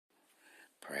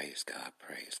Praise God,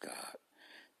 praise God.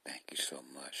 Thank you so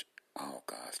much, all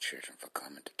God's children, for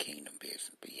coming to Kingdom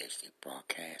Business BHC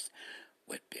broadcast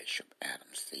with Bishop Adam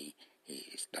C. He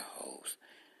is the host.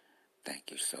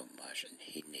 Thank you so much, and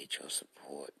he needs your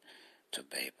support to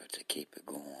be able to keep it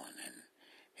going, and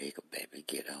he could be able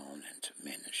to get on and to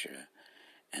minister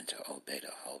and to obey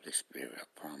the Holy Spirit. I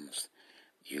promise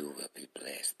you will be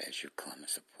blessed as you come and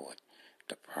support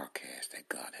the broadcast that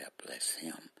God has blessed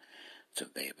him to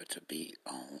be able to be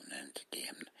on, and to give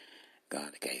him,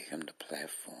 God gave him the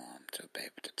platform to be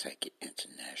able to take it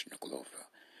international, global,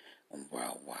 and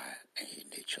worldwide, and he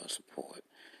needs your support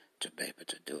to be able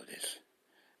to do this,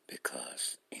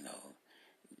 because,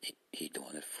 he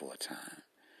doing it full time.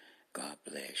 God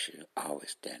bless you.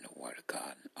 Always stand the word of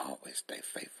God, and always stay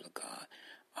faithful to God.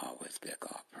 Always give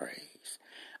God praise.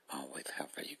 Always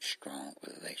have a strong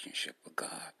relationship with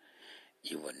God.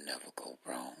 You will never go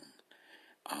wrong.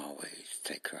 Always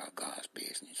take care of God's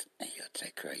business, and he'll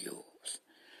take care of yours.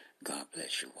 God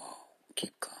bless you all.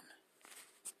 Keep coming.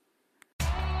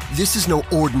 This is no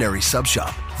ordinary sub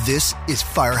shop. This is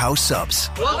Firehouse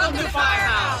Subs. Welcome to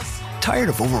Firehouse. Tired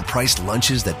of overpriced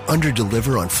lunches that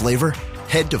underdeliver on flavor?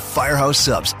 Head to Firehouse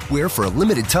Subs, where for a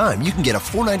limited time you can get a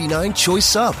 $4.99 choice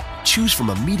sub. Choose from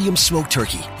a medium smoked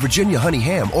turkey, Virginia honey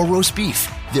ham, or roast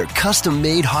beef. They're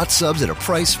custom-made hot subs at a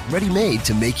price ready-made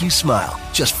to make you smile.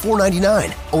 Just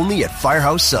 $4.99, only at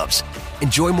Firehouse Subs.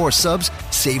 Enjoy more subs,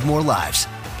 save more lives.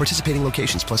 Participating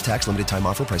locations plus tax, limited time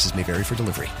offer. Prices may vary for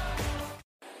delivery.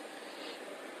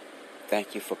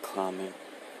 Thank you for coming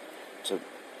to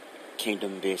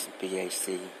Kingdom Business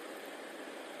BAC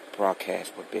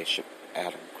broadcast with Bishop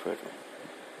Adam Critter.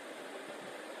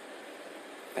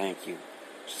 Thank you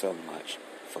so much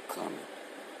for coming.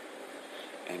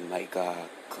 And may God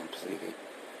complete it.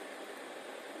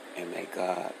 And may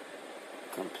God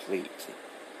complete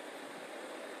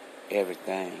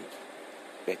everything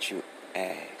that you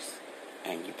ask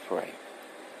and you pray.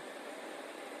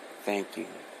 Thank you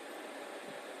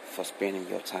for spending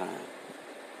your time.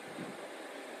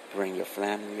 Bring your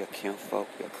family, your kinfolk,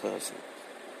 your cousins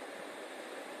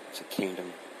to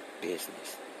Kingdom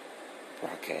Business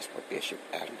broadcast with Bishop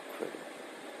Adam Critter.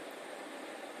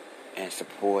 And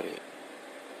support it.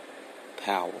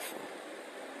 Powerful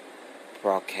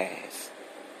broadcast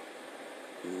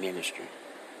ministry.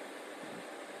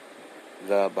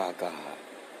 Love by God.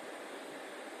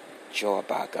 Joy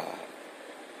by God.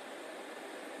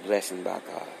 Blessing by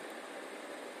God.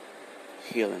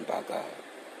 Healing by God.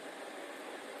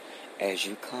 As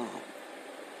you come,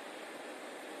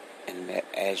 and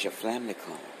as your family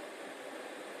come,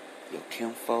 your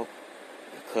kinfolk,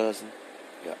 your cousin,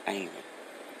 your aunt,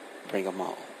 bring them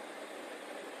on.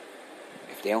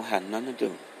 If they don't have nothing to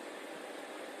do,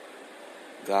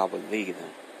 God will lead them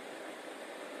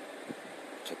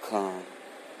to come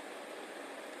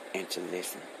and to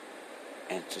listen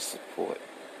and to support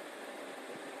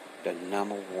the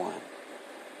number one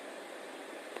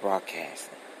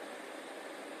broadcasting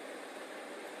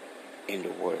in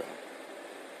the world,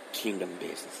 Kingdom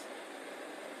Business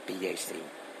BAC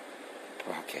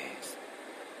broadcast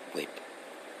with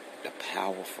the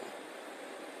powerful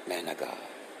man of God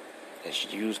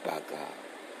that's used by God,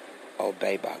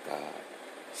 obeyed by God,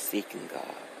 seeking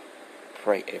God,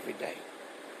 pray every day,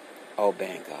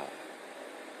 obeying God.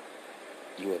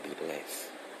 You will be blessed.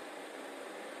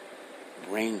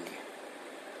 Bring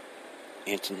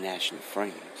international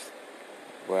friends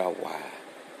worldwide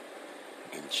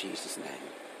in Jesus' name.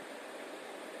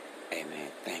 Amen.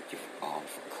 Thank you all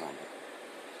for coming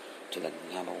to the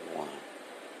number one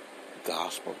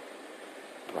gospel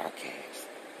broadcast,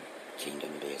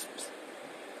 Kingdom Business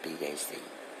BAC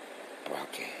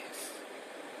broadcast,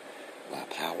 by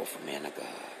powerful man of God,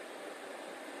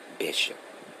 Bishop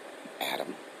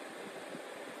Adam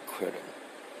Critter.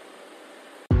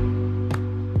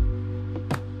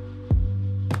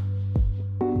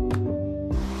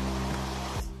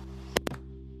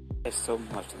 There's so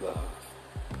much love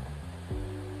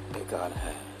that God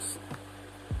has.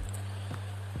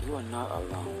 You are not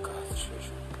alone, God's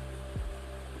children.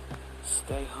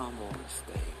 Stay humble and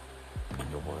stay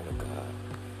in the Word of God.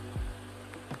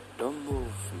 Don't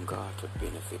move from God to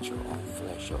benefit your own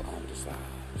flesh, your own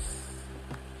desires.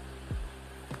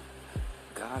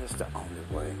 God is the only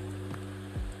way.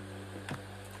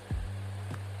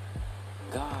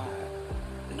 God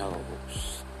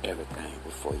knows everything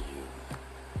before you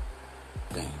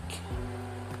think.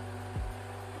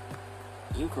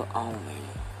 You can only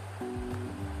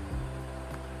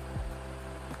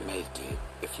make it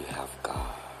if you have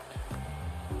God.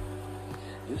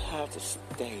 You have to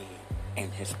stay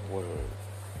in His Word.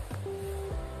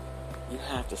 You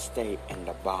have to stay in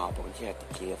the Bible. You have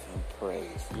to give him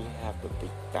praise. You have to be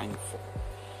thankful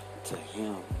to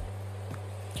him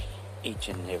each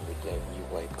and every day when you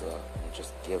wake up, and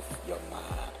just give your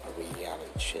mind a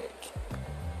reality check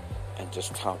and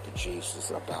just talk to Jesus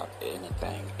about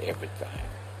anything, everything.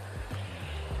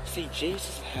 See,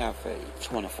 Jesus have a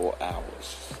 24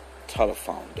 hours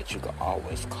telephone that you can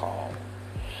always call.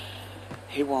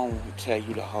 He won't tell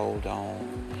you to hold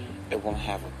on. It won't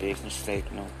have a business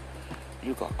signal.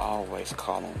 You can always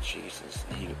call on Jesus,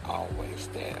 and he's always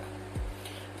there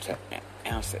to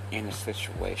answer any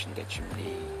situation that you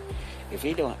need. If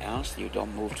he don't answer you,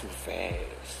 don't move too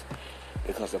fast,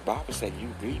 because the Bible said you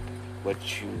reap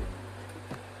what you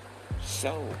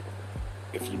sow.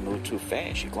 If you move too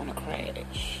fast, you're going to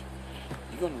crash.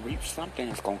 You're going to reap something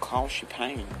that's going to cause you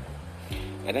pain.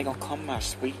 It ain't going to come out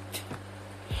sweet.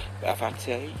 But if I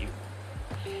tell you,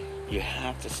 you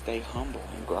have to stay humble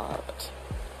in God.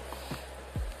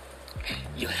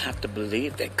 You have to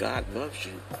believe that God loves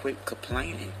you. Quit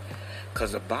complaining.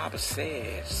 Because the Bible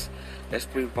says, let's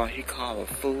read what he called a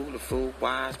fool,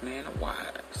 wise man, a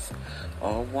wise,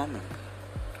 or a woman.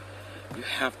 You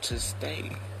have to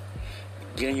stay.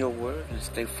 Get in your word and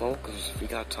stay focused. If you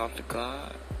got to talk to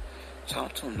God,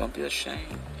 talk to him. Don't be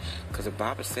ashamed. Because the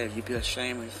Bible says you be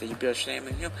ashamed. He said you be ashamed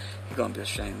of him, he's going to be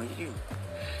ashamed of you.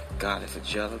 God is a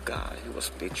jealous God. He will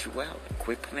spit you out.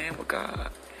 Quit playing with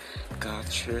God.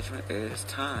 God's children, it is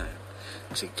time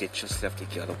to get yourself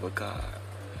together with God.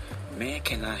 Man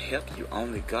cannot help you.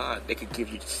 Only God. They can give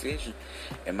you a decision.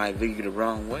 It might lead you the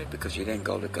wrong way because you didn't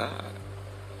go to God.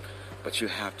 But you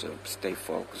have to stay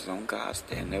focused on God.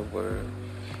 Stay in their word.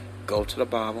 Go to the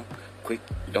Bible. Quick.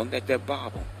 Don't let that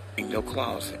Bible in your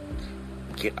closet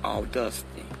get all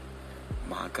dusty.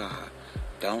 My God.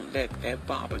 Don't let that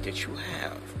Bible that you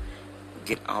have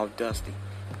get all dusty.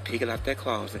 Pick it out that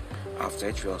closet, off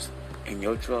that dresser, in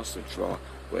your dresser drawer,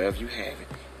 wherever you have it.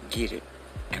 Get it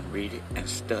and read it and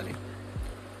study.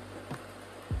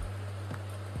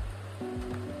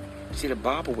 See, the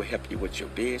Bible will help you with your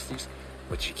business,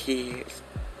 with your kids,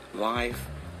 life,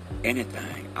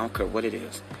 anything. I don't care what it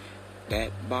is.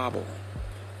 That Bible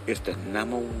is the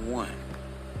number one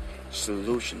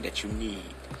solution that you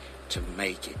need to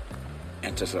make it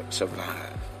and to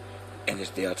survive in this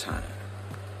day time.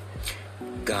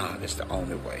 God is the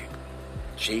only way.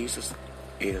 Jesus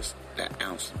is the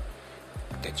answer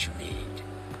that you need,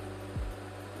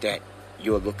 that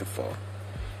you're looking for,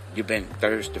 you've been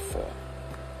thirsty for.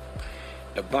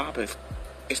 The Bible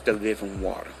is the living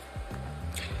water.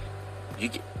 You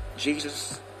get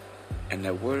Jesus and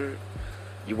that word,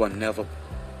 you will never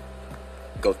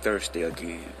go thirsty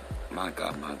again. My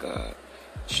God, my God.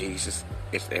 Jesus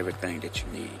is everything that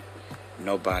you need.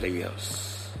 Nobody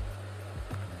else.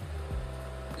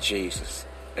 Jesus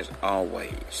is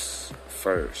always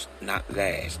first, not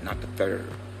last, not the third.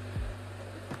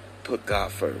 Put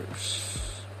God first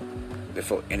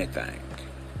before anything.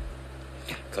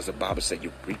 Because the Bible said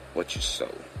you reap what you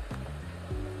sow.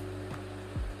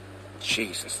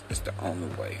 Jesus is the only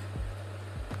way.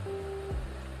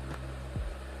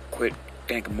 Quit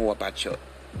thinking more about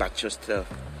your stuff,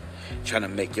 trying to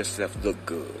make yourself look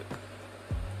good.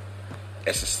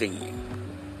 That's a sin.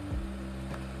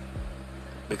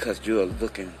 Because you're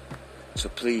looking to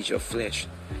please your flesh,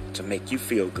 to make you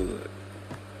feel good,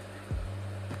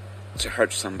 to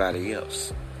hurt somebody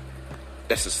else.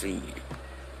 That's a sin.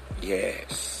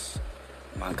 Yes.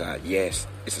 My God, yes,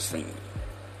 it's a sin.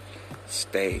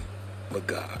 Stay with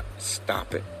God.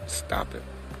 Stop it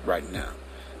right now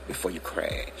before you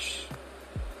crash.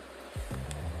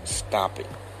 Stop it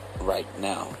right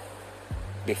now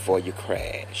before you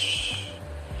crash.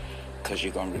 Because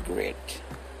you're going to regret it.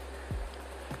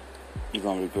 You're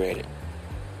going to regret it.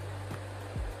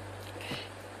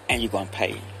 And you're going to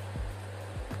pay.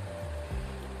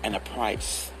 And the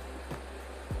price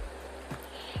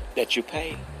that you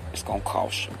pay is going to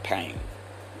cost you pain.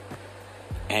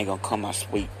 Ain't going to come out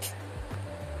sweet.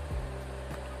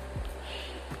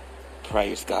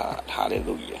 Praise God.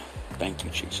 Hallelujah. Thank you,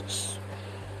 Jesus.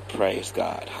 Praise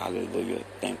God. Hallelujah.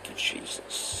 Thank you,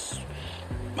 Jesus.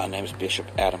 My name is Bishop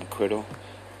Adam Criddle,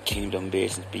 Kingdom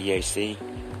Business BAC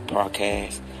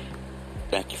podcast.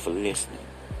 Thank you for listening.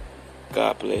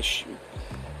 God bless you.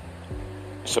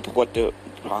 Support the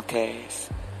podcast.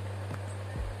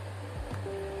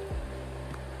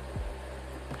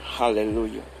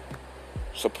 Hallelujah.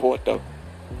 Support the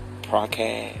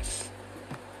podcast.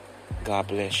 God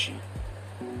bless you.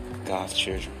 God's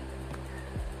children.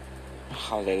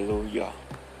 Hallelujah.